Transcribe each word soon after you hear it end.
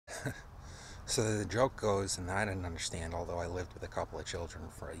So the joke goes, and I didn't understand, although I lived with a couple of children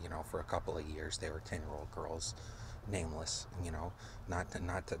for a couple of years. They were 10-year-old girls, nameless, not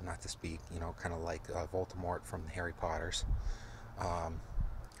to speak, kind of like Voldemort from the Harry Potters. Um,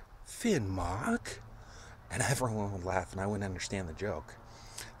 Finnmark, and everyone would laugh, and I wouldn't understand the joke.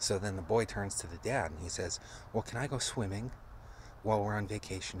 So then the boy turns to the dad and he says, "Well, can I go swimming?" While we're on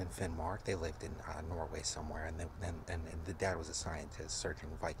vacation in Finnmark. They lived in Norway somewhere, and the dad was a scientist searching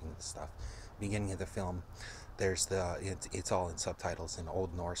Viking stuff. Beginning of the film, it's all in subtitles in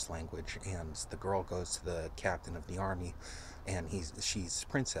Old Norse language, and the girl goes to the captain of the army, and she's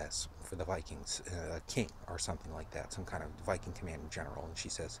princess for the Vikings, king or something like that, some kind of Viking commanding general, and she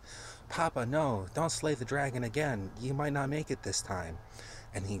says, "Papa, no, don't slay the dragon again. You might not make it this time."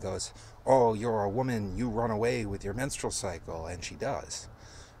 And he goes, "Oh, you're a woman, you run away with your menstrual cycle," and she does.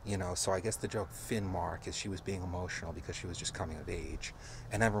 So I guess the joke Finnmark is she was being emotional because she was just coming of age,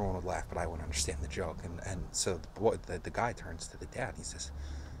 and everyone would laugh, but I wouldn't understand the joke. And so the guy turns to the dad. He says,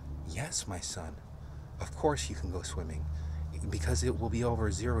 "Yes, my son, of course you can go swimming, because it will be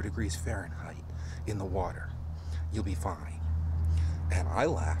over 0 degrees Fahrenheit in the water. You'll be fine." And I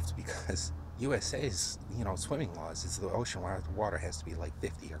laughed because USA's, swimming laws is the ocean water has to be like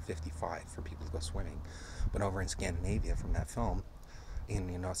 50 or 55 for people to go swimming. But over in Scandinavia from that film,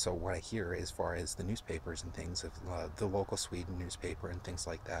 and so what I hear as far as the newspapers and things of the local Sweden newspaper and things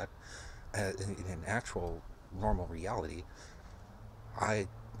like that, in actual normal reality, I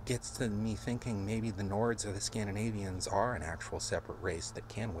gets to me thinking maybe the Nords or the Scandinavians are an actual separate race that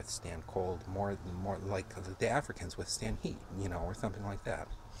can withstand cold more like the Africans withstand heat, or something like that.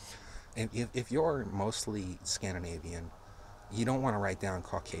 And if you're mostly Scandinavian, you don't want to write down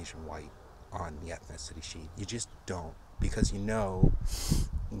Caucasian white on the ethnicity sheet. You just don't, because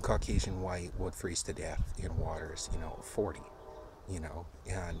Caucasian white would freeze to death in waters, 40.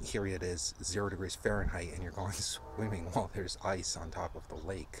 And here it is 0 degrees Fahrenheit, and you're going swimming while there's ice on top of the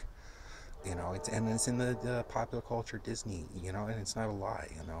lake. It's in the popular culture Disney, and it's not a lie.